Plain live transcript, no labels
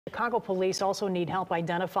Chicago police also need help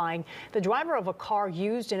identifying the driver of a car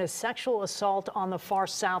used in a sexual assault on the far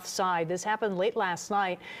south side. This happened late last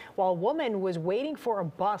night while a woman was waiting for a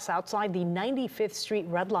bus outside the 95th Street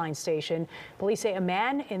Red Line station. Police say a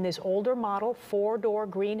man in this older model four-door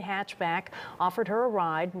green hatchback offered her a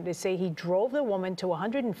ride. They say he drove the woman to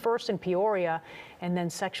 101st in Peoria and then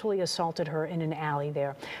sexually assaulted her in an alley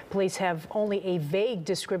there. Police have only a vague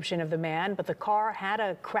description of the man, but the car had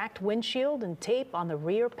a cracked windshield and tape on the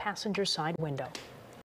rear passenger side window.